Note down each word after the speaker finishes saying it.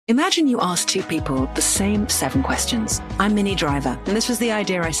Imagine you ask two people the same 7 questions. I'm Minnie Driver, and this was the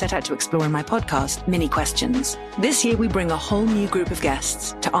idea I set out to explore in my podcast, Minnie Questions. This year, we bring a whole new group of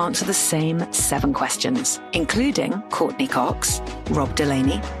guests to answer the same 7 questions, including Courtney Cox, Rob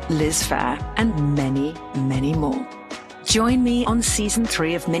Delaney, Liz Phair, and many, many more. Join me on Season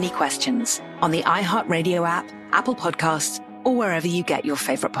 3 of Minnie Questions on the iHeartRadio app, Apple Podcasts, or wherever you get your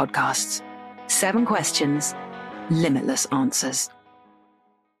favorite podcasts. 7 questions, limitless answers.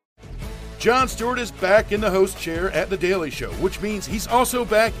 Jon Stewart is back in the host chair at The Daily Show, which means he's also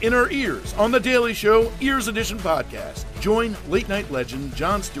back in our ears on The Daily Show Ears Edition podcast. Join late-night legend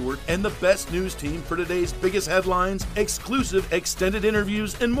Jon Stewart and the best news team for today's biggest headlines, exclusive extended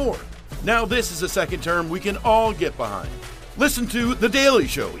interviews, and more. Now this is a second term we can all get behind. Listen to The Daily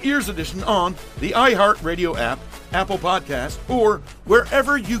Show Ears Edition on the iHeartRadio app, Apple Podcasts, or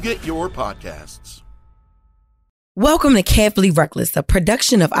wherever you get your podcasts. Welcome to Carefully Reckless, a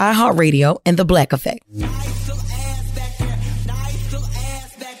production of iHeartRadio and The Black Effect.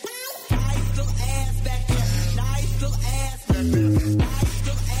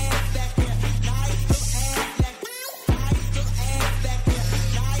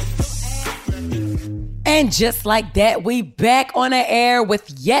 And just like that, we back on the air with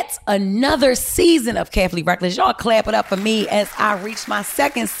yet another season of Carefully Reckless. Y'all clap it up for me as I reach my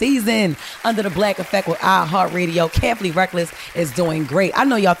 2nd season under The Black Effect with iHeartRadio. Carefully Reckless is doing great. I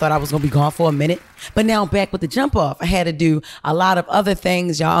know y'all thought I was going to be gone for a minute, but now I'm back with the jump off. I had to do a lot of other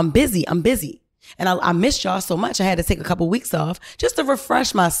things, y'all. I'm busy. And I missed y'all so much. I had to take a couple weeks off just to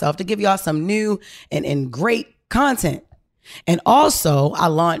refresh myself, to give y'all some new and great content. And also, I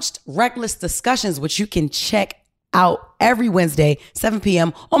launched Reckless Discussions, which you can check out every Wednesday, 7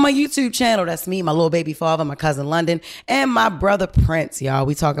 p.m. on my YouTube channel. That's me, my little baby father, my cousin London, and my brother Prince, y'all.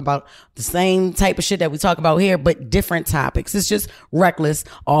 We talk about the same type of shit that we talk about here, but different topics. It's just reckless,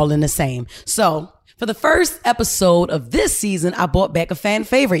 all in the same. So for the first episode of this season, I brought back a fan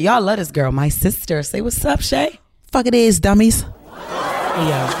favorite. Y'all love this girl, my sister. Say what's up, Shay. Fuck it is, dummies.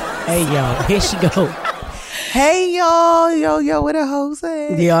 Hey, yo, here she go. Hey, yo, where the hoes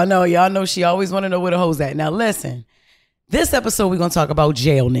at? Y'all know she always want to know where the hoes at. Now, listen, this episode, we're going to talk about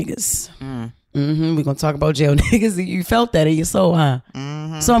jail niggas. We're going to talk about jail niggas. You felt that in your soul, huh?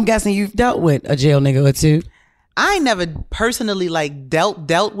 So I'm guessing you've dealt with a jail nigga or two. I ain't never personally like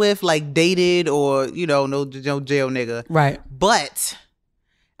dealt with, like dated or, no jail nigga. Right. But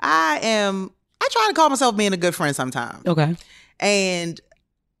I try to call myself being a good friend sometimes. Okay. And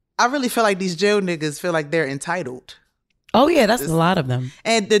I really feel like these jail niggas feel like they're entitled. Oh, yeah, that's a lot of them.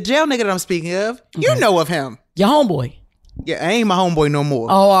 And the jail nigga that I'm speaking of, you know of him. Your homeboy. Yeah, I ain't my homeboy no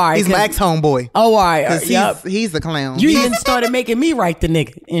more. Oh, all right. He's my ex-homeboy. Oh, all right. Because he's the clown. You even started making me write the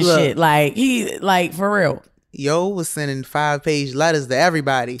nigga and shit. Like, for real. Yo was sending 5-page letters to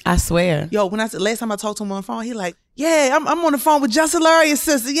everybody. I swear. Yo, last time I talked to him on the phone, he like, yeah, I'm on the phone with Just Hilarious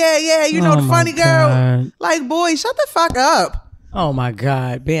sister. Yeah, the funny girl. God. Like, boy, shut the fuck up. Oh my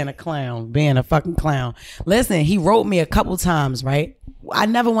God, being a fucking clown. Listen, he wrote me a couple times, right? I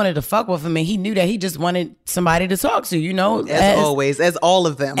never wanted to fuck with him, and he knew that he just wanted somebody to talk to, As always, as all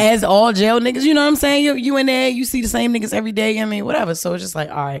of them. As all jail niggas, you know what I'm saying? You in there, you see the same niggas every day, whatever. So it's just like,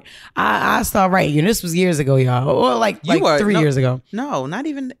 all right, I start writing. This was years ago, y'all. Or like 3 years ago. No, not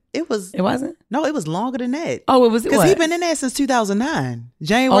even, it wasn't? No, it was longer than that. Oh, it was? Because he been in there since 2009.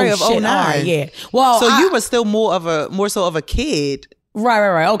 January of 2009. Right, yeah. Well, so you were still more so of a kid.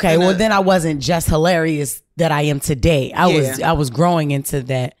 Right. Okay. Well, then I wasn't just hilarious that I am today. I was growing into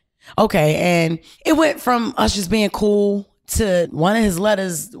that. Okay. And it went from us just being cool to one of his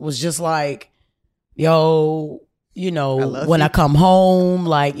letters was just like, yo, when I come home,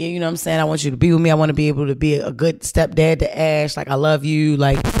 like, you know what I'm saying? I want you to be with me. I want to be able to be a good stepdad to Ash. Like, I love you.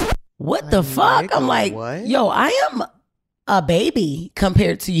 Like, what the fuck? I'm like, what? Yo, I am a baby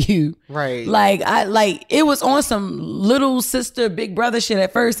compared to you. Right. Like, it was on some little sister, big brother shit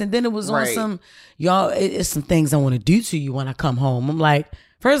at first. And then it was on some, y'all, it's some things I want to do to you when I come home. I'm like,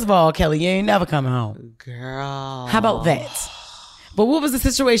 first of all, Kelly, you ain't never coming home. Girl. How about that? But what was the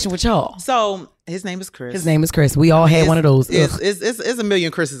situation with y'all? So his name is Chris. We all had one of those. It's a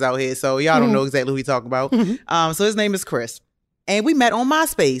million Chris's out here, so y'all don't know exactly who we talk about. So his name is Chris. And we met on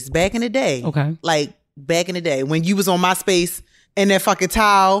MySpace back in the day. Okay. Like back in the day when you was on MySpace in that fucking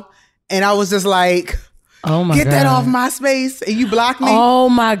towel, and I was just like, oh my God. Get that off MySpace, and you blocked me. Oh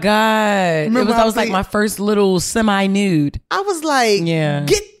my God. Remember that was like my first little semi-nude. I was like,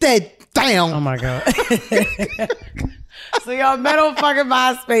 get that down. Oh my God. So y'all met on fucking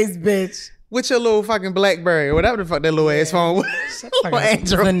MySpace, bitch. With your little fucking BlackBerry or whatever the fuck that little ass phone was. It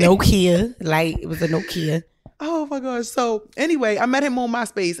was a Nokia. Like, it was a Nokia. Oh my gosh. So anyway, I met him on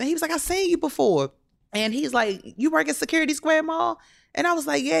MySpace and he was like, I seen you before. And he's like, you work at Security Square Mall? And I was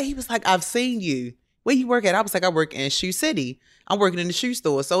like, yeah. He was like, I've seen you. Where you work at? I was like, I work in Shoe City. I'm working in the shoe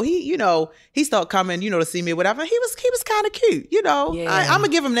store. So he, he started coming, to see me or whatever. He was kind of cute, Yeah. I'm going to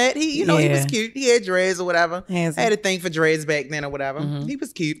give him that. He was cute. He had dreads or whatever. Handsome. I had a thing for dreads back then or whatever. Mm-hmm. He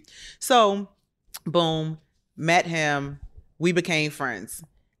was cute. So, boom, met him. We became friends.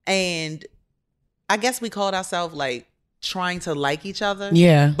 And I guess we called ourselves like trying to like each other.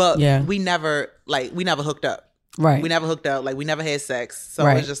 Yeah. But we never hooked up. Right. We never hooked up. Like we never had sex. So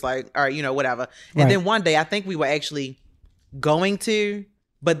it was just like, all right, whatever. And then one day I think we were actually going to,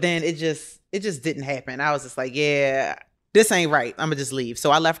 but then it just didn't happen. I was just like, yeah, this ain't right. I'm gonna just leave.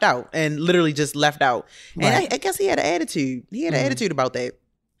 So I left out and literally just left out. And I guess he had an attitude. He had an attitude about that.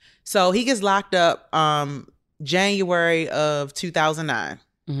 So he gets locked up January of 2009.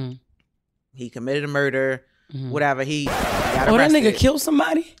 Mm-hmm. He committed a murder, whatever. He got arrested. That nigga killed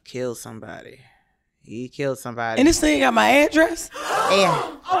somebody? Killed somebody. He killed somebody. And this nigga got my address?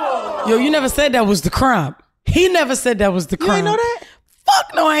 Yeah. Yo, you never said that was the crime. He never said that was the crime. You ain't know that?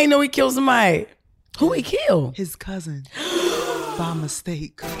 Fuck no, I ain't know he killed somebody. Who he killed? His cousin. By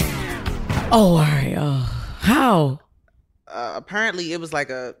mistake. Oh, all right. How? Apparently, it was like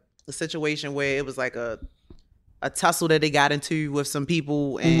a situation where it was like a tussle that they got into with some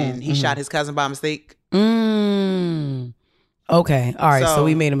people, and he shot his cousin by mistake. Okay. All right. So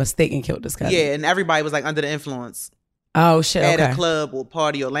we made a mistake and killed this cousin. Yeah, and everybody was like under the influence. Oh shit! At a club or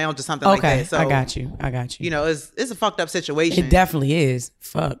party or lounge or something like that. So I got you. It's a fucked up situation. It definitely is.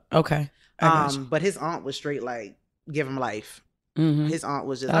 Fuck. Okay. But his aunt was straight like give him life. Mm-hmm. His aunt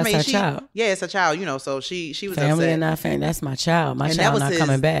was just. That's her child. Yeah, it's a child. So she was family upset. And not family. That's my child. My child not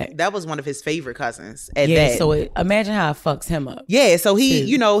coming back. That was one of his favorite cousins. So imagine how it fucks him up. Yeah. So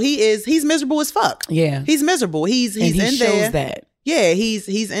he's miserable as fuck. Yeah. He's miserable. He's in there. Shows that. Yeah.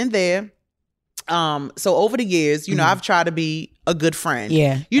 He's in there. So over the years, I've tried to be a good friend.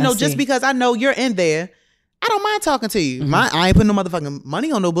 Yeah. Just because I know you're in there, I don't mind talking to you. I ain't putting no motherfucking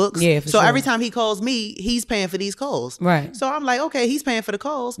money on no books. Yeah, so every time he calls me, he's paying for these calls. Right. So I'm like, okay, he's paying for the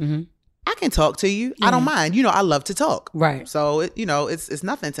calls. I can talk to you. Yeah. I don't mind. I love to talk. Right. So it's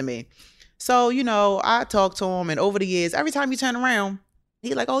nothing to me. So I talk to him, and over the years, every time you turn around,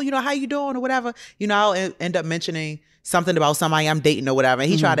 he's like, oh, how you doing or whatever. I'll end up mentioning something about somebody I'm dating or whatever. And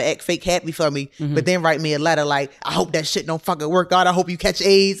he tried to act fake happy for me, but then write me a letter like, I hope that shit don't fucking work out. I hope you catch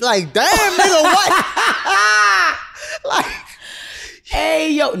AIDS. Like, damn, nigga, what? Like,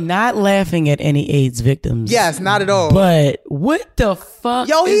 hey, yo, not laughing at any AIDS victims. Yes, not at all. But what the fuck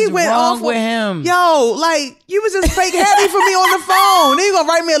he went wrong off with him? Yo, like, you was just fake happy for me on the phone. Then you gonna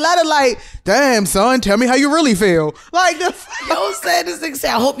write me a letter like, damn, son, tell me how you really feel. Like, yo said this nigga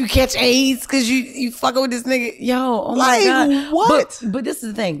said, I hope you catch AIDS because you fucking with this nigga. Yo, oh my God. What? But this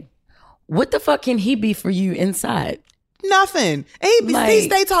is the thing. What the fuck can he be for you inside? Nothing. And he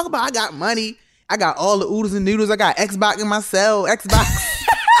stay talking about, I got money. I got all the oodles and noodles. I got Xbox in my cell. Xbox.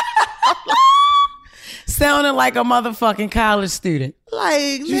 Sounding like a motherfucking college student. Like,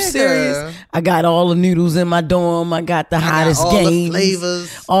 you nigga. Serious? I got all the noodles in my dorm. I got the hottest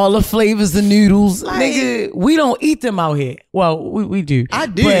games. All the flavors of noodles. Like, nigga, we don't eat them out here. Well, we do. I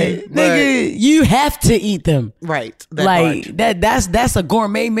do. But nigga, you have to eat them. Like that's a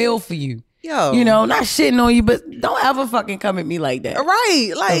gourmet meal for you. Yo. Not shitting on you, but don't ever fucking come at me like that.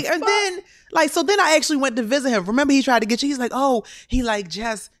 Right. Like, and then... so then I actually went to visit him. Remember, he tried to get you. He's like, oh, he like,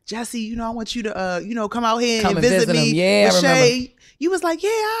 Jesse, I want you to, come out here and visit me. Him. Yeah, with Shay. You was like, yeah,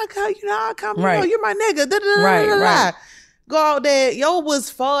 I'll come. Right. You're my nigga. Right. Go out there. Yo was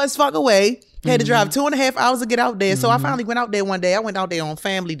far as fuck away. Had to drive 2.5 hours to get out there. So I finally went out there one day. I went out there on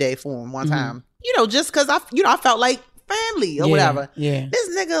family day for him one time. Just because I felt like family or whatever. Yeah. This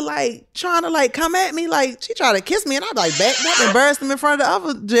nigga like trying to like come at me like she tried to kiss me and I like backed up, embarrassed him in front of the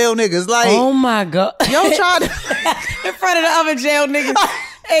other jail niggas. Like, oh my God. Yo tried to in front of the other jail niggas.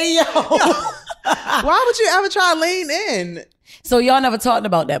 Hey yo. Why would you ever try to lean in? So y'all never talked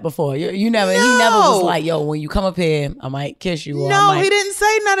about that before. You never. No. He never was like, yo, when you come up here, I might kiss you. No, he didn't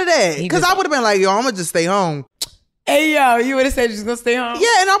say none of that. Because I would have been like, yo, I'm gonna just stay home. Hey yo, you would have said you're just gonna stay home?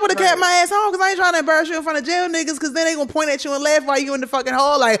 Yeah, and I would have kept my ass home because I ain't trying to embarrass you in front of jail niggas because then they gonna point at you and laugh while you in the fucking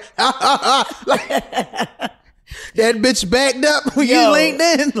hall like, like that bitch backed up when you leaned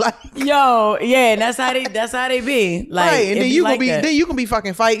in. Like, yo, yeah, and that's how they be. Like, right, and then you gonna be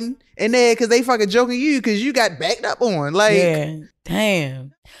fucking fighting in there because they fucking joking you because you got backed up on. Like, yeah,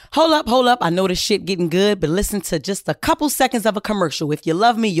 damn. Hold up. I know this shit getting good, but listen to just a couple seconds of a commercial. If you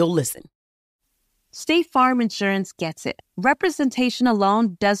love me, you'll listen. State Farm Insurance gets it. Representation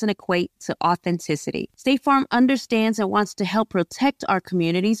alone doesn't equate to authenticity. State Farm understands and wants to help protect our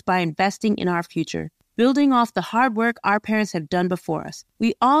communities by investing in our future, building off the hard work our parents have done before us.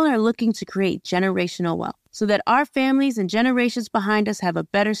 We all are looking to create generational wealth so that our families and generations behind us have a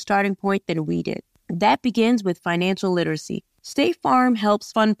better starting point than we did. That begins with financial literacy. State Farm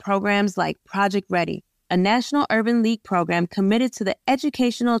helps fund programs like Project Ready, a National Urban League program committed to the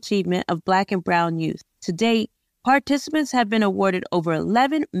educational achievement of Black and Brown youth. To date, participants have been awarded over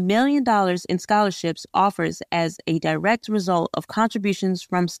 $11 million in scholarships offers as a direct result of contributions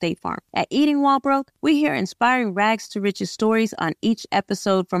from State Farm. At Eating While Broke, we hear inspiring rags to riches stories on each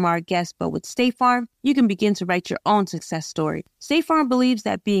episode from our guests, but with State Farm, you can begin to write your own success story. State Farm believes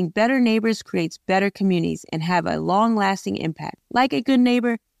that being better neighbors creates better communities and have a long-lasting impact. Like a good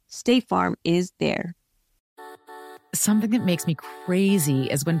neighbor, State Farm is there. Something that makes me crazy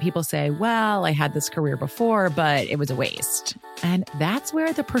is when people say, well, I had this career before, but it was a waste. And that's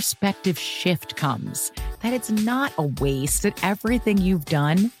where the perspective shift comes, that it's not a waste, that everything you've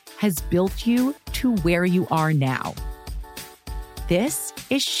done has built you to where you are now. This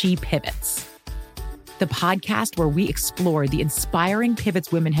is She Pivots, the podcast where we explore the inspiring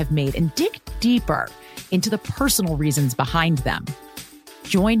pivots women have made and dig deeper into the personal reasons behind them.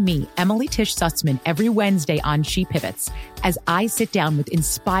 Join me, Emily Tish Sussman, every Wednesday on She Pivots as I sit down with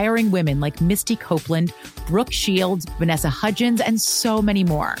inspiring women like Misty Copeland, Brooke Shields, Vanessa Hudgens, and so many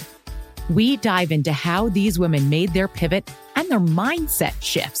more. We dive into how these women made their pivot and their mindset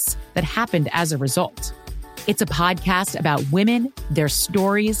shifts that happened as a result. It's a podcast about women, their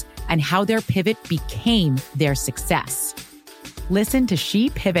stories, and how their pivot became their success. Listen to She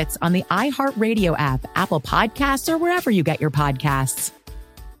Pivots on the iHeartRadio app, Apple Podcasts, or wherever you get your podcasts.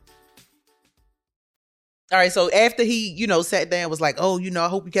 All right, so after he, sat down, was like, oh, I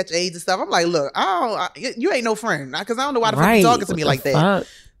hope you catch AIDS and stuff. I'm like, look, you ain't no friend, because I don't know why the fuck you talking to me like that.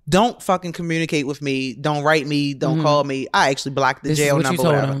 Don't fucking communicate with me. Don't write me. Don't call me. I actually blocked the jail number.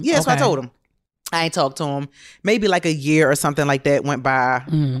 Whatever. Yeah, that's what I told him. I ain't talked to him. Maybe like a year or something like that went by,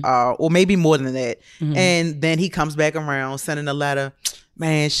 or maybe more than that. And then he comes back around, sending a letter.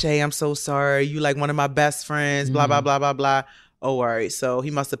 Man, Shay, I'm so sorry. You like one of my best friends. Blah blah blah blah blah. Oh, all right. So he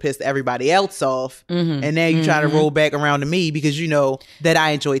must have pissed everybody else off. And now you try to roll back around to me because you know that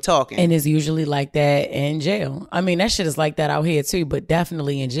I enjoy talking. And it's usually like that in jail. I mean, that shit is like that out here too, but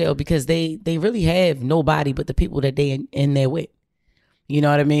definitely in jail because they really have nobody but the people that they in there with. You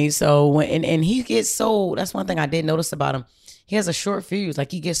know what I mean? So when and he gets so, that's one thing I did notice about him. He has a short fuse.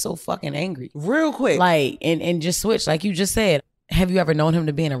 Like he gets so fucking angry. Real quick. Like, and just switch. Like you just said, have you ever known him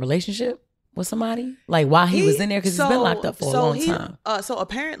to be in a relationship with somebody? Like while he was in there? Because he's been locked up for a long time. So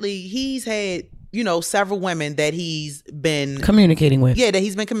apparently he's had, several women that he's been communicating with. Yeah, that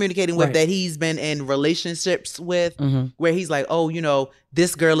he's been communicating with, that he's been in relationships with, where he's like, oh,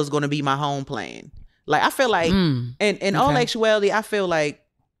 this girl is going to be my home plan. Like, I feel like, in all actuality, I feel like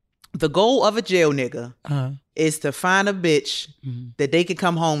the goal of a jail nigga is to find a bitch that they can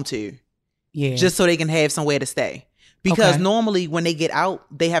come home to. Yeah. Just so they can have somewhere to stay. Because normally when they get out,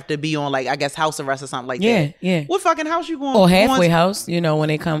 they have to be on, like, I guess house arrest or something like that. Yeah. What fucking house you going? Or halfway house, when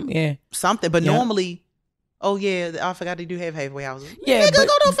they come, something. But normally, I forgot they do have halfway houses. Yeah, nigga, go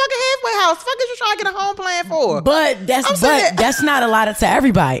to a fucking halfway house. Fuck is you trying to get a home plan for? But that's not allotted to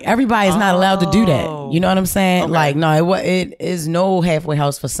everybody. Everybody is not allowed to do that. You know what I'm saying? Okay. Like, no, it is no halfway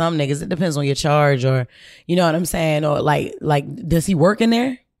house for some niggas. It depends on your charge, or you know what I'm saying? Or like, does he work in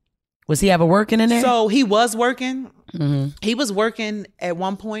there? Was he ever working in there? So he was working. He was working at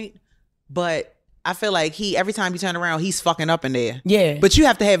one point, but I feel like every time you turn around, he's fucking up in there. Yeah. But you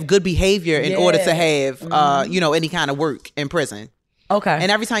have to have good behavior in order to have, any kind of work in prison. Okay. And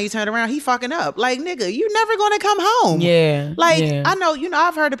every time you turn around, he fucking up. Like, nigga, you never gonna come home. Yeah. Like, I know,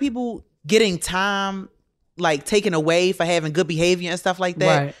 I've heard of people getting time, like, taken away for having good behavior and stuff like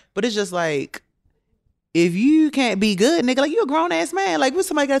that. Right. But it's just like, if you can't be good, nigga, like, you a grown ass man. Like, what's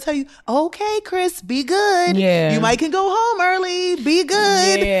somebody gotta tell you? Okay, Chris, be good. Yeah. You might can go home early. Be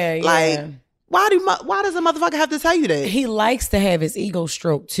good. Yeah. Like, why does a motherfucker have to tell you that? He likes to have his ego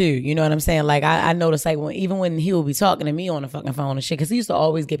stroked too. You know what I'm saying? Like, I noticed, like, even when he would be talking to me on the fucking phone and shit, because he used to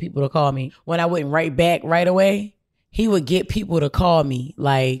always get people to call me when I wouldn't write back right away. He would get people to call me.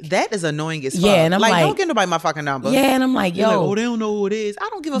 Like, that is annoying as fuck. Yeah, and I'm like, don't give nobody my fucking number. Yeah, and I'm like, yo. Like, oh, they don't know who it is. I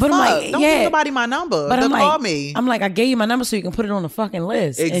don't give a fuck. Like, don't give nobody my number. But call me. I'm like, I gave you my number so you can put it on the fucking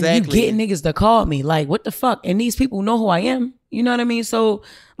list. Exactly. And you get niggas to call me. Like, what the fuck? And these people know who I am. You know what I mean? So,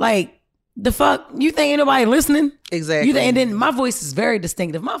 like, the fuck? You think ain't nobody listening? Exactly. And then my voice is very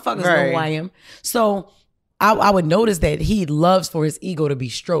distinctive. Motherfuckers know who I am. So, I would notice that he loves for his ego to be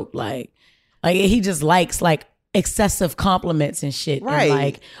stroked. Like, Like he just likes like excessive compliments and shit. Right. And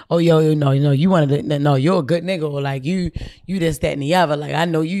like, oh yo, no, you wanted to, no, you're a good nigga, or like you this, that, and the other. Like I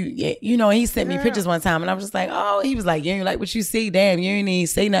know you, yeah, you know. He sent me pictures one time, and I was just like, oh, he was like, you ain't like what you see. Damn, you ain't even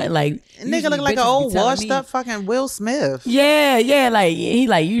say nothing. Like nigga look like an old washed up fucking Will Smith. Yeah. Like he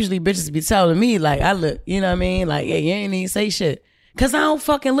like usually bitches be telling me like I look, you know what I mean? Like yeah, you ain't even say shit, cause I don't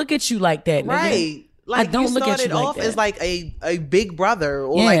fucking look at you like that, nigga. Right. Like I don't you look at started you like off that. as like a big brother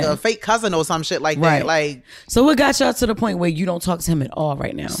or like a fake cousin or some shit like that. Like, so what got y'all to the point where you don't talk to him at all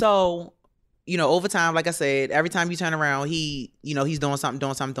right now? So, you know, over time, like I said, every time you turn around, he, you know, he's doing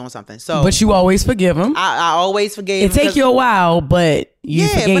something. So, but you always forgive him. I always forgave him. It take you a while, but you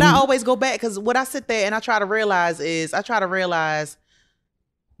forgave but him. I always go back because what I sit there and I try to realize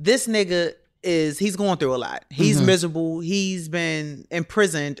this nigga he's going through a lot. He's miserable. He's been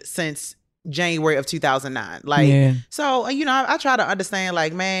imprisoned since January of 2009. Like, so, you know, I try to understand,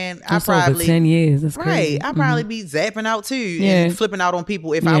 like, man, That's I probably over 10 years. That's crazy. I probably be zapping out too and flipping out on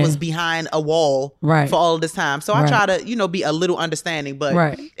people if I was behind a wall for all of this time. So I try to, you know, be a little understanding,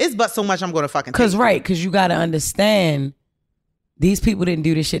 but it's but so much I'm going to fucking take. Because you got to understand, these people didn't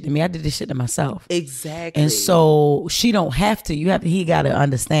do this shit to me. I did this shit to myself. Exactly. And so she don't have to. He got to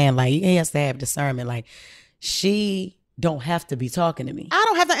understand, like, he has to have discernment. Like, she don't have to be talking to me. I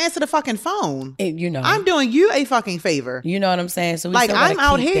don't have to answer the fucking phone. You know, I'm doing you a fucking favor. You know what I'm saying? So we like, I'm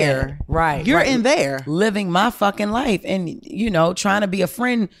out here. That. Right. You're in there. Living my fucking life. And, you know, trying to be a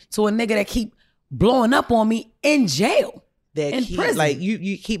friend to a nigga that keep blowing up on me in jail. In prison. Like,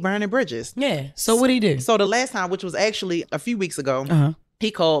 you keep burning bridges. Yeah. So what'd he do? So the last time, which was actually a few weeks ago,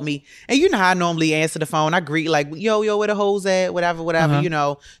 he called me. And you know how I normally answer the phone. I greet like, yo, where the hoes at? Whatever, you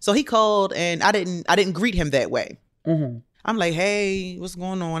know. So he called and I didn't greet him that way. I'm like, hey, what's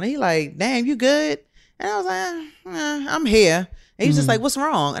going on? And he like, damn, you good? And I was like, I'm here. And he was just like, what's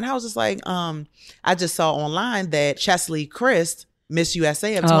wrong? And I was just like, I just saw online that Chesley Christ, Miss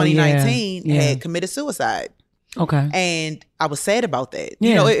USA of 2019, had committed suicide. Okay. And I was sad about that.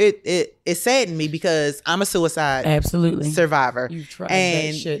 You know, it saddened me because I'm a suicide survivor. You've tried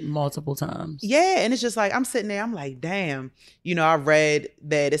that shit multiple times. Yeah. And it's just like, I'm sitting there, I'm like, damn. You know, I read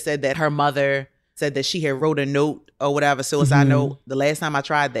that it said that her mother said that she had wrote a note or whatever, suicide note. The last time I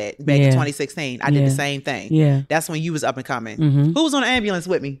tried that back in 2016, I did the same thing. Yeah. That's when you was up and coming. Who was on the ambulance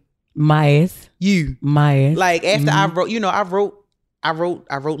with me? Myers. You. Myers. Like after I wrote, you know, I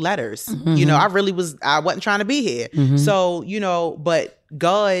wrote letters. You know, I wasn't trying to be here. So, you know, but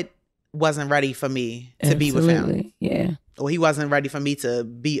God wasn't ready for me to be with him. Yeah. Or he wasn't ready for me to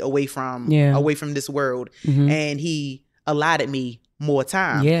be away from this world. And he allotted me more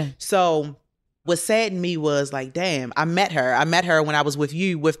time. Yeah. So what saddened me was like, damn, I met her when I was with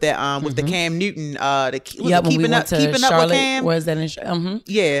you with that with the Cam Newton keeping up with Cam. Was that in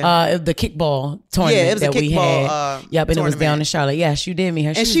the kickball tournament it was that we had. And it was down in Charlotte. Yes, you did meet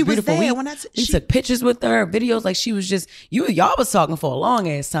her. She was beautiful. there we took pictures with her, videos. Like she was just y'all was talking for a long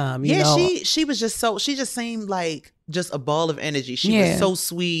ass time. You know? she was just she just seemed like just a ball of energy. She was so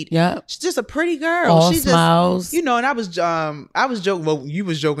sweet. Yeah, she's just a pretty girl. All she smiles. Just, you know, and I was joking. Well, you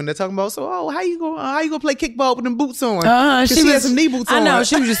was joking. They're talking about how you gonna play kickball with them boots on? She had some knee boots on. I know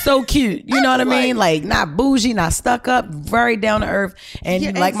she was just so cute. You know what I mean? Like not bougie, not stuck up, very down to earth.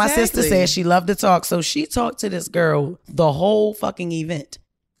 And like my sister said, she loved to talk. So she talked to this girl the whole fucking event.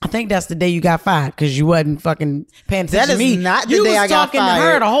 I think that's the day you got fired because you wasn't fucking paying attention to me. That is not the day I got fired. You was talking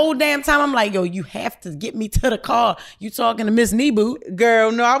to her the whole damn time. I'm like, yo, you have to get me to the car. You talking to Miss Kneeboot.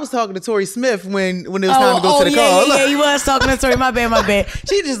 Girl, no, I was talking to Tori Smith when it was time to go to the car. Yeah, you was talking to Tori. My bad.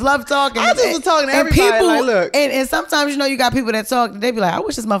 She just loved talking. I just was talking to everybody. People, like, look. And sometimes, you know, you got people that talk, they be like, I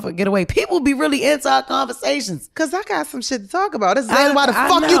wish this motherfucker get away. People be really into our conversations. Because I got some shit to talk about. This is why the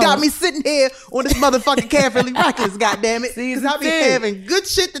fuck you got me sitting here on this motherfucking Carefully Records, goddammit. Because I be having good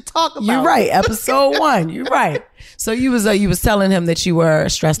shit to talk about. You're right. Episode 1. You're right. So you was telling him that you were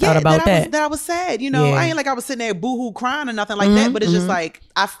stressed out about that. That I was sad. You know, I ain't like I was sitting there boohoo crying or nothing like that. But it's just like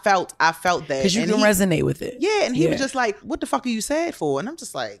I felt that because you can resonate with it. Yeah, and he was just like, "What the fuck are you sad for?" And I'm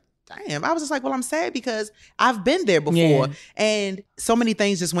just like, damn. I was just like, well, I'm sad because I've been there before. And so many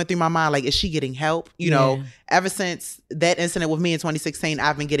things just went through my mind. Like, is she getting help? You know, ever since that incident with me in 2016,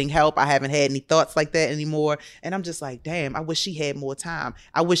 I've been getting help. I haven't had any thoughts like that anymore. And I'm just like, damn, I wish she had more time.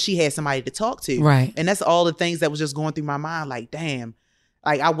 I wish she had somebody to talk to. Right. And that's all the things that was just going through my mind. Like, damn.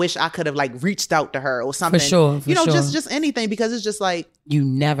 Like, I wish I could have like reached out to her or something. For sure. You know, just anything, because it's just like, you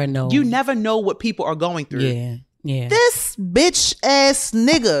never know. You never know what people are going through. Yeah. Yeah. This bitch ass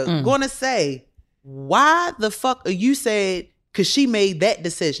nigga gonna say, why the fuck are you said, because she made that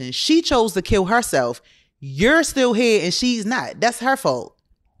decision. She chose to kill herself. You're still here and she's not. That's her fault.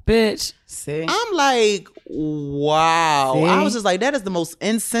 Bitch. See? I'm like, wow. See? I was just like, that is the most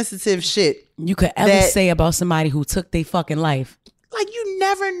insensitive shit you could ever say about somebody who took their fucking life. Like, you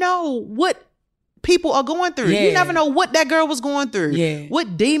never know what people are going through. Yeah. You never know what that girl was going through. Yeah.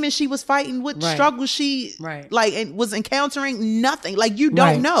 What demons she was fighting, what struggle she like and was encountering. Nothing. Like, you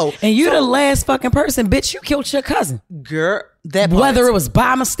don't know. And you the last fucking person, bitch. You killed your cousin. Girl, that part. Whether it was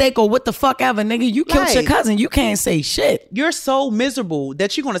by mistake or what the fuck ever, nigga, you killed your cousin. You can't say shit. You're so miserable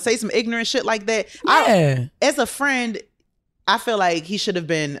that you're gonna say some ignorant shit like that. Yeah. As a friend, I feel like he should have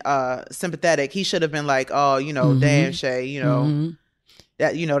been sympathetic. He should have been like, oh, you know, damn, Shay, you know.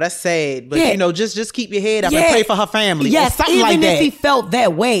 That, you know, that's sad, but you know, just keep your head up and pray for her family. Yes, or something even like that. if he felt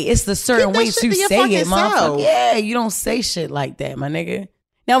that way, it's the certain ways you say it, motherfucker. self. Yeah, you don't say shit like that, my nigga.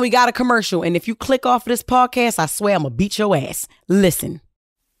 Now we got a commercial, and if you click off of this podcast, I swear I'm gonna beat your ass. Listen.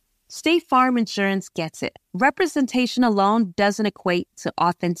 State Farm Insurance gets it. Representation alone doesn't equate to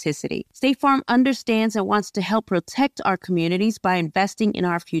authenticity. State Farm understands and wants to help protect our communities by investing in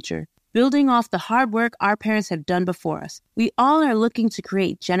our future. Building off the hard work our parents have done before us, we all are looking to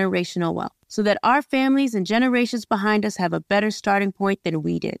create generational wealth so that our families and generations behind us have a better starting point than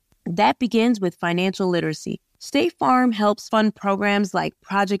we did. That begins with financial literacy. State Farm helps fund programs like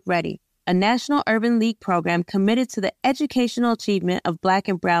Project Ready, a National Urban League program committed to the educational achievement of Black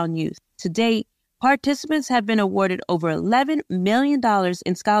and Brown youth. To date, participants have been awarded over $11 million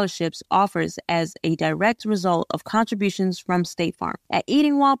in scholarships offers as a direct result of contributions from State Farm. At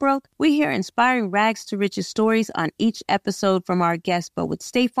Eating While Broke, we hear inspiring rags to riches stories on each episode from our guests, but with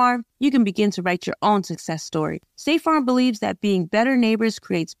State Farm, you can begin to write your own success story. State Farm believes that being better neighbors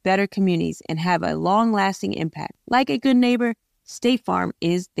creates better communities and have a long-lasting impact. Like a good neighbor, State Farm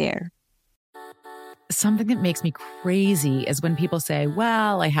is there. Something that makes me crazy is when people say,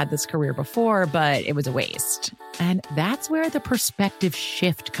 well, I had this career before, but it was a waste. And that's where the perspective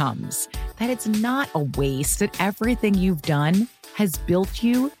shift comes, that it's not a waste, that everything you've done has built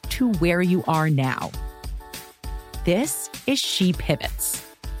you to where you are now. This is She Pivots,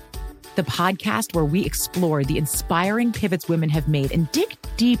 the podcast where we explore the inspiring pivots women have made and dig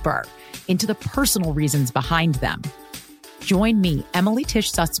deeper into the personal reasons behind them. Join me, Emily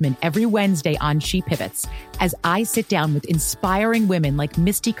Tish Sussman, every Wednesday on She Pivots as I sit down with inspiring women like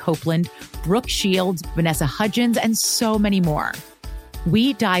Misty Copeland, Brooke Shields, Vanessa Hudgens, and so many more.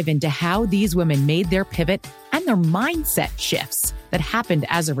 We dive into how these women made their pivot and their mindset shifts that happened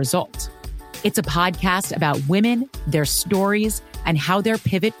as a result. It's a podcast about women, their stories, and how their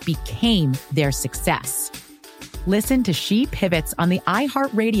pivot became their success. Listen to She Pivots on the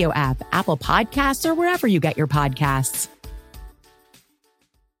iHeartRadio app, Apple Podcasts, or wherever you get your podcasts.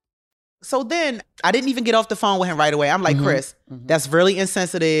 So then I didn't even get off the phone with him right away. I'm like, Chris, that's really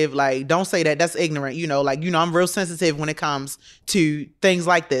insensitive. Like, don't say that. That's ignorant. You know, like, you know, I'm real sensitive when it comes to things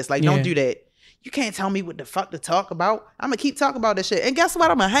like this. Like, don't do that. You can't tell me what the fuck to talk about. I'm going to keep talking about this shit. And guess what?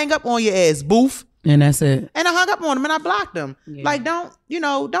 I'm going to hang up on your ass, boof. And that's it. And I hung up on him and I blocked him. Yeah. Like, don't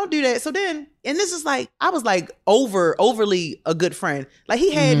do that. So then, and this is like, I was like overly a good friend. Like,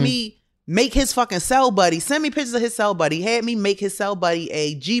 he had me make his fucking cell buddy, send me pictures of his cell buddy, had me make his cell buddy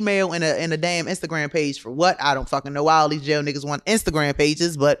a Gmail and a damn Instagram page for what? I don't fucking know why all these jail niggas want Instagram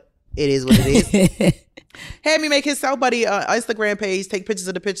pages, but it is what it is. Had me make his cell buddy an Instagram page, take pictures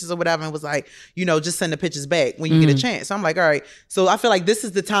of the pictures or whatever, and was like, you know, just send the pictures back when you get a chance. So I'm like, all right. So I feel like this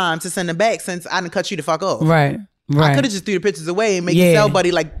is the time to send them back since I didn't cut you the fuck off. Right. I could have just threw the pictures away and make your cell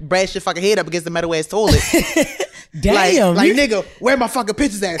buddy like brash your fucking head up against the metal ass toilet. Damn. Like nigga, where my fucking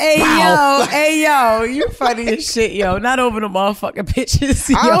pictures at? Hey yo, you funny as shit, yo. Not over the motherfucking pictures.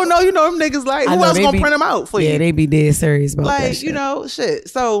 Yo. I don't know, you know them niggas like, who else gonna print them out for you? Yeah, they be dead serious about that shit. You know, shit.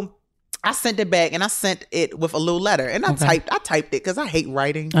 So I sent it back and I sent it with a little letter and I typed it because I hate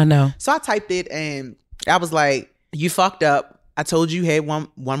writing. I know. So I typed it and I was like, you fucked up. I told you had one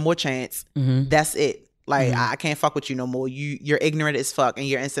more chance. That's it. Like, I can't fuck with you no more. You're ignorant as fuck and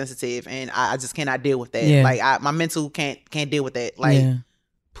you're insensitive and I just cannot deal with that. Yeah. Like, my mental can't deal with that. Like,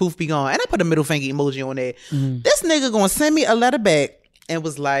 poof, be gone. And I put a middle finger emoji on there. This nigga gonna send me a letter back and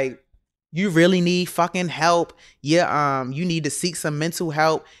was like, you really need fucking help. Yeah, you need to seek some mental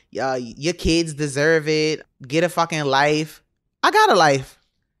help. Your kids deserve it. Get a fucking life. I got a life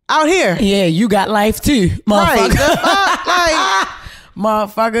out here. Yeah, you got life too, motherfucker. Right.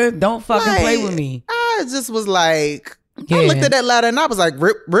 Motherfucker, don't fucking play with me. I just was like, I looked at that letter and I was like,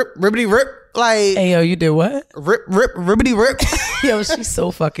 rip, ribbity, rip. Like, hey, yo, you did what? Rip, ribbity, rip. Yo, she's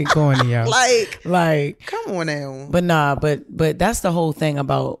so fucking corny, yo. like, like, come on now. But nah, but that's the whole thing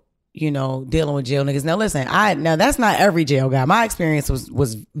about dealing with jail niggas. Now listen, now that's not every jail guy. My experience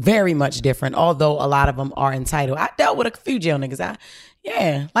was very much different, although a lot of them are entitled. I dealt with a few jail niggas.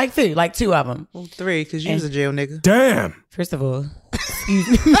 Like two of them. Well, 3, because you was a jail nigga. Damn. First of all,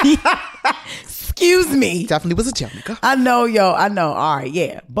 excuse me. Definitely was a jail nigga. I know. All right,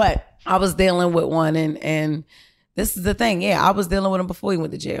 yeah. But I was dealing with one, and this is the thing. Yeah, I was dealing with him before he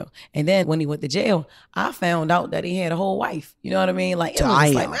went to jail. And then when he went to jail, I found out that he had a whole wife. You know what I mean? Like, it was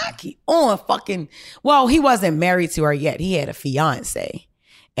just like, man, I keep on fucking... Well, he wasn't married to her yet. He had a fiance.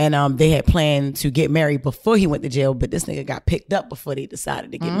 And they had planned to get married before he went to jail, but this nigga got picked up before they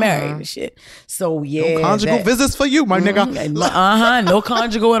decided to get married and shit. So yeah, no conjugal visits for you, my nigga. No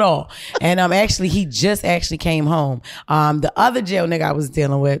conjugal at all. And actually, he just came home. The other jail nigga I was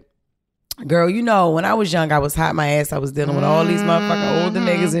dealing with, girl, when I was young, I was hot my ass. I was dealing with all these motherfucking older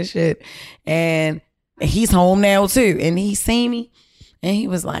niggas and shit. And he's home now too. And he seen me, and he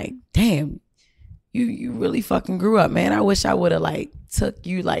was like, "Damn, you really fucking grew up, man. I wish I would have took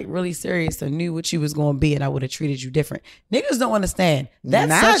you really serious and knew what you was going to be, and I would have treated you different." Niggas don't understand.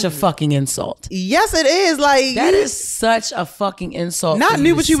 That's such a fucking insult. Yes, it is. That is such a fucking insult. Not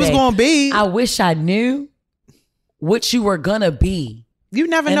knew what you was going to be. I wish I knew what you were going to be. You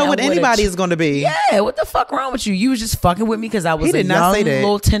never know what anybody is going to be. Yeah, what the fuck wrong with you? You was just fucking with me because I was he did a not young say that.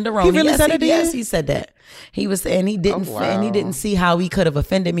 little tenderoni. He really said it. Yes, he said that. He was, and he didn't, and he didn't see how he could have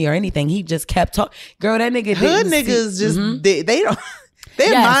offended me or anything. He just kept talking. Girl, that nigga hood niggas just they don't.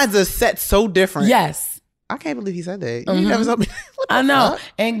 Their minds are set so different. Yes, I can't believe he said that. You never told me. I know. Fuck?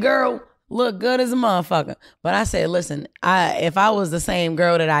 And girl, look good as a motherfucker. But I said, listen, if I was the same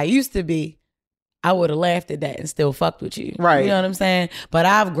girl that I used to be, I would have laughed at that and still fucked with you. Right. You know what I'm saying? But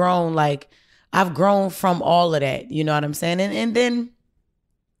I've grown from all of that. You know what I'm saying? And then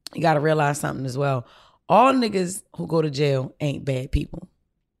you got to realize something as well. All niggas who go to jail ain't bad people.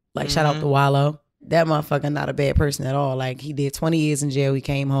 Shout out to Wallow. That motherfucker not a bad person at all. He did 20 years in jail. He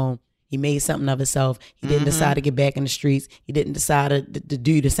came home. He made something of himself. He didn't decide to get back in the streets. He didn't decide to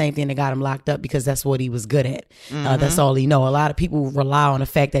do the same thing that got him locked up because that's what he was good at. That's all he know. A lot of people rely on the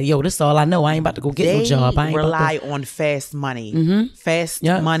fact that, this is all I know. I ain't about to go get no job. I ain't rely on fast money. Fast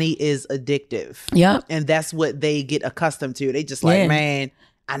money is addictive. Yeah. And that's what they get accustomed to. They just man,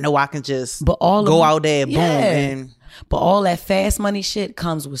 I know I can just go out there, boom, and... But all that fast money shit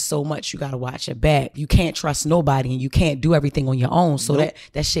comes with so much. You got to watch your back. You can't trust nobody, and you can't do everything on your own. So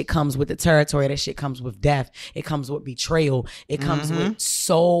that shit comes with the territory. That shit comes with death. It comes with betrayal. It comes with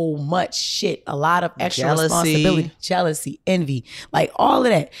so much shit. A lot of extra responsibility, jealousy, envy, all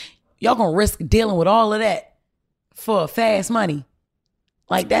of that. Y'all gonna risk dealing with all of that for fast money.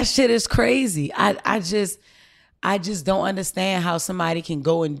 That shit is crazy. I just don't understand how somebody can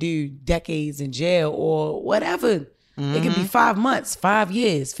go and do decades in jail or whatever. It could be 5 months, 5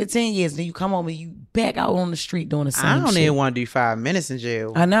 years, 15 years. Then you come home and you back out on the street doing the same shit. I don't even want to do 5 minutes in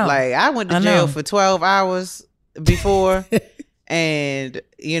jail. I know. I went to jail for 12 hours before. And,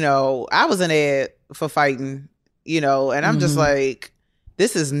 I was in there for fighting, and I'm just like,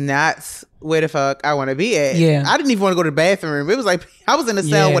 this is not where the fuck I want to be at. Yeah. I didn't even want to go to the bathroom. It was I was in a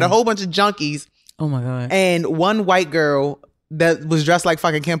cell with a whole bunch of junkies. Oh my God. And one white girl that was dressed like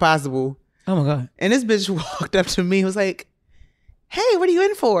fucking Kim Possible. Oh my God. And this bitch walked up to me and was like, "Hey, what are you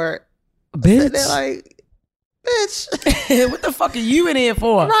in for?" Bitch. They're like, "Bitch, what the fuck are you in here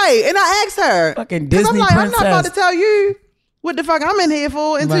for?" Right. And I asked her. Fucking Disney princess. I'm not about to tell you what the fuck I'm in here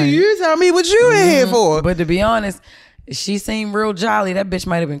for until you tell me what you in here for. But to be honest, she seemed real jolly. That bitch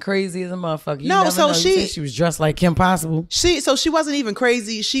might have been crazy as a motherfucker. She was dressed like Kim Possible. She wasn't even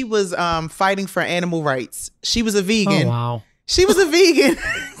crazy. She was fighting for animal rights. She was a vegan. Oh wow. She was a vegan.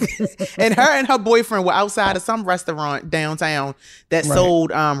 And her and her boyfriend were outside of some restaurant downtown that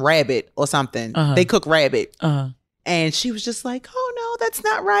sold rabbit or something. They cook rabbit. And she was just like, "Oh no, that's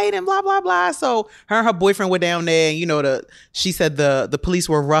not right," and blah blah blah. So her and her boyfriend were down there, and she said the police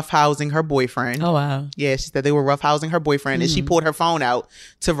were roughhousing her boyfriend. Oh wow. Yeah, she said they were roughhousing her boyfriend, and she pulled her phone out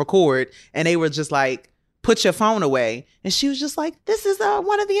to record, and they were just like, "Put your phone away," and she was just like, "This is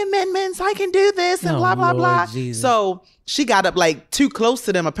one of the amendments. I can do this," and blah blah blah. Jesus. So she got up too close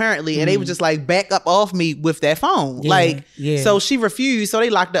to them apparently, and they were just back up off me with that phone. So she refused. So they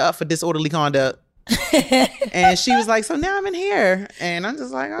locked her up for disorderly conduct. And she was like, "So now I'm in here," and I'm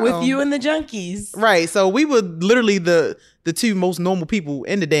just like, "Oh." With you and the junkies, right? So we were literally the two most normal people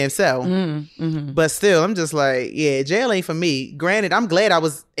in the damn cell. But still, I'm just like, yeah, jail ain't for me. Granted, I'm glad I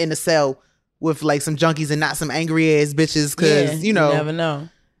was in the cell with some junkies and not some angry ass bitches, because you never know.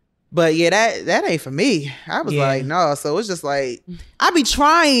 But yeah, that ain't for me. I was like, no. So it's just like, I be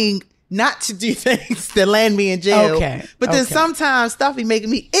trying not to do things that land me in jail. Okay. But then sometimes stuff be making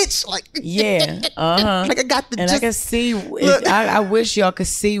me itch. Like, yeah. Uh-huh. Like I got the. And I can see. I wish y'all could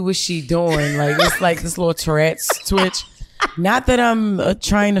see what she doing. Like it's like this little Tourette's twitch. Not that I'm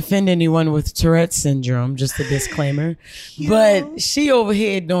trying to offend anyone with Tourette's syndrome, just a disclaimer. But she over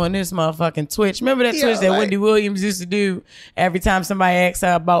here doing this motherfucking twitch. Remember that twitch that Wendy Williams used to do every time somebody asked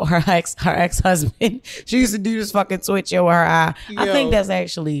her about her ex-husband? She used to do this fucking twitch over her eye. I think that's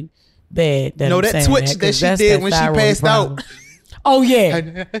actually bad. That twitch that she did when she passed out. Oh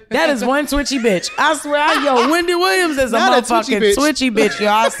yeah, that is one twitchy bitch. I swear, yo, Wendy Williams is a motherfucking twitchy bitch, yo.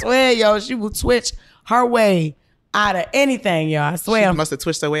 I swear, yo, she will twitch her way out of anything, yo. I swear. She must have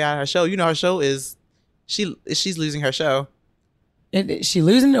twitched her way out of her show. You know, her show is she's losing her show. Is she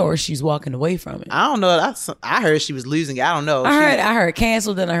losing it or she's walking away from it? I don't know. I heard she was losing it. I don't know. I heard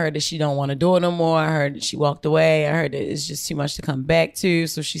canceled, and I heard that she don't want to do it no more. I heard that she walked away. I heard that it's just too much to come back to,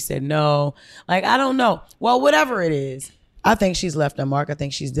 so she said no. Like, I don't know. Well, whatever it is, I think she's left her mark. I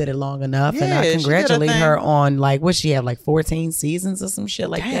think she's did it long enough, and I congratulate her on, like, what she have, like 14 seasons or some shit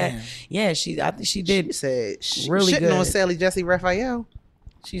like that. Yeah, I think she did. She said really good. Shitting on Sally Jessy Raphael.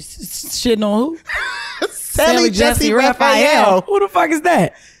 She's shitting on who? Sally Jessy Raphael. Who the fuck is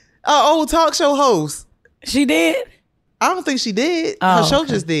that? Old talk show host. She did? I don't think she did. Her show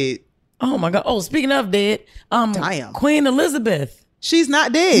just did. Oh my God. Oh, speaking of dead, damn. Queen Elizabeth. She's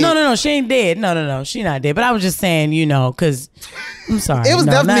not dead. No, she ain't dead. No, she not dead. But I was just saying, you know, because I'm sorry. It was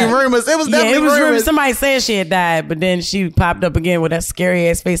definitely rumors. It was definitely rumors. Somebody said she had died, but then she popped up again with that scary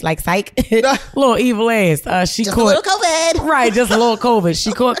ass face, like psych, little evil ass. She just caught a little COVID, right? Just a little COVID.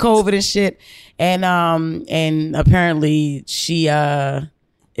 She caught COVID and shit, and apparently she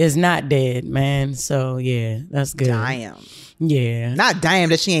is not dead, man. So yeah, that's good. Damn. Yeah. Not damn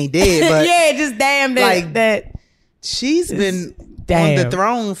that she ain't dead, but yeah, just damn that like that she's been on the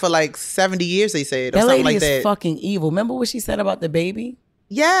throne for like 70 years, they said, or that something lady like that. Is fucking evil. Remember what she said about the baby?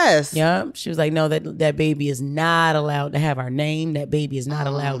 Yes. Yeah. She was like, no, that baby is not allowed to have our name. That baby is not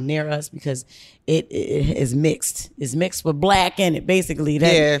allowed near us because it is mixed. It's mixed with black in it, basically.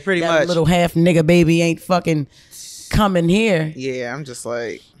 Pretty much. Little half nigga baby ain't fucking coming here. Yeah, I'm just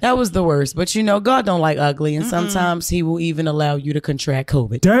like, that was the worst. But you know, God don't like ugly, and sometimes he will even allow you to contract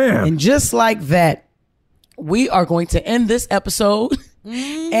COVID. Damn. And just like that, we are going to end this episode.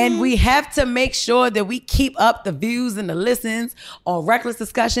 And we have to make sure that we keep up the views and the listens on Reckless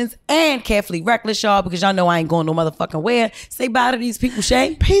Discussions and Carefully Reckless, y'all, because y'all know I ain't going no motherfucking where. Say bye to these people,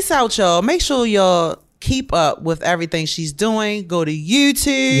 Shay. Peace out, y'all. Make sure y'all keep up with everything she's doing. Go to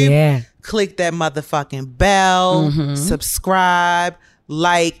YouTube. Yeah. Click that motherfucking bell. Subscribe.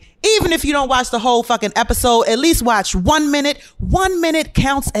 Like. Even if you don't watch the whole fucking episode, at least watch 1 minute. 1 minute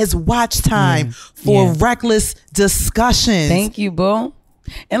counts as watch time for Reckless Discussions. Thank you, boo.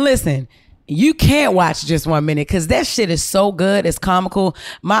 And listen, you can't watch just 1 minute because that shit is so good. It's comical.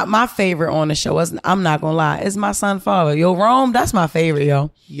 My favorite on the show is, I'm not gonna lie, it's my son father. Yo, Rome, that's my favorite,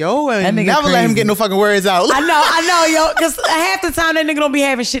 yo. Yo, and never let him get no fucking words out. I know, yo, because half the time that nigga don't be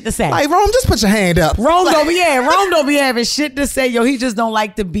having shit to say. Like, Rome, just put your hand up. Rome don't be having shit to say, yo. He just don't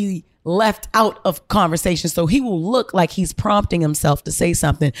like to be left out of conversation, so he will look like he's prompting himself to say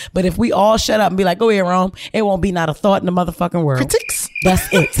something. But if we all shut up and be like, go ahead, Rome, it won't be not a thought in the motherfucking world. Critiques. That's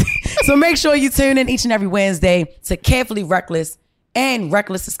it. So make sure you tune in each and every Wednesday to Carefully Reckless and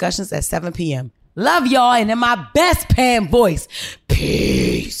Reckless Discussions at 7 p.m. Love y'all, and in my best Pam voice,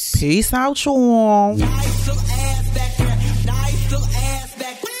 peace. Peace out, y'all.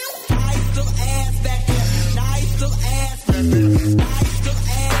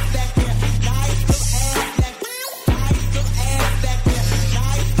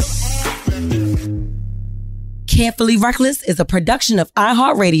 Carefully Reckless is a production of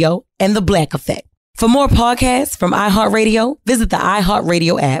iHeartRadio and The Black Effect. For more podcasts from iHeartRadio, visit the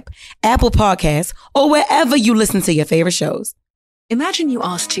iHeartRadio app, Apple Podcasts, or wherever you listen to your favorite shows. Imagine you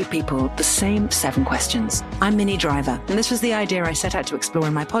ask two people the same 7 questions. I'm Minnie Driver, and this was the idea I set out to explore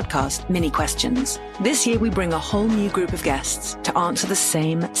in my podcast, Mini Questions. This year, we bring a whole new group of guests to answer the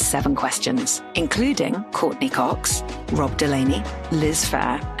same 7 questions, including Courtney Cox, Rob Delaney, Liz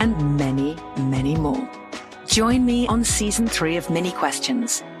Phair, and many, many more. Join me on Season 3 of Mini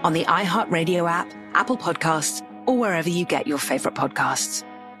Questions on the iHeartRadio app, Apple Podcasts, or wherever you get your favorite podcasts.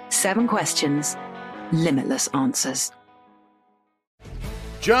 7 questions, limitless answers.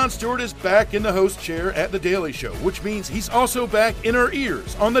 Jon Stewart is back in the host chair at The Daily Show, which means he's also back in our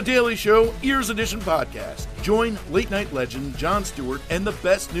ears on The Daily Show Ears Edition podcast. Join late-night legend Jon Stewart and the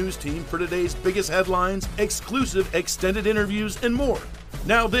best news team for today's biggest headlines, exclusive extended interviews, and more.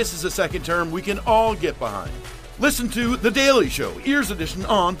 Now this is a second term we can all get behind. Listen to The Daily Show, Ears Edition,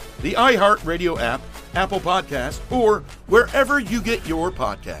 on the iHeartRadio app, Apple Podcasts, or wherever you get your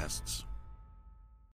podcasts.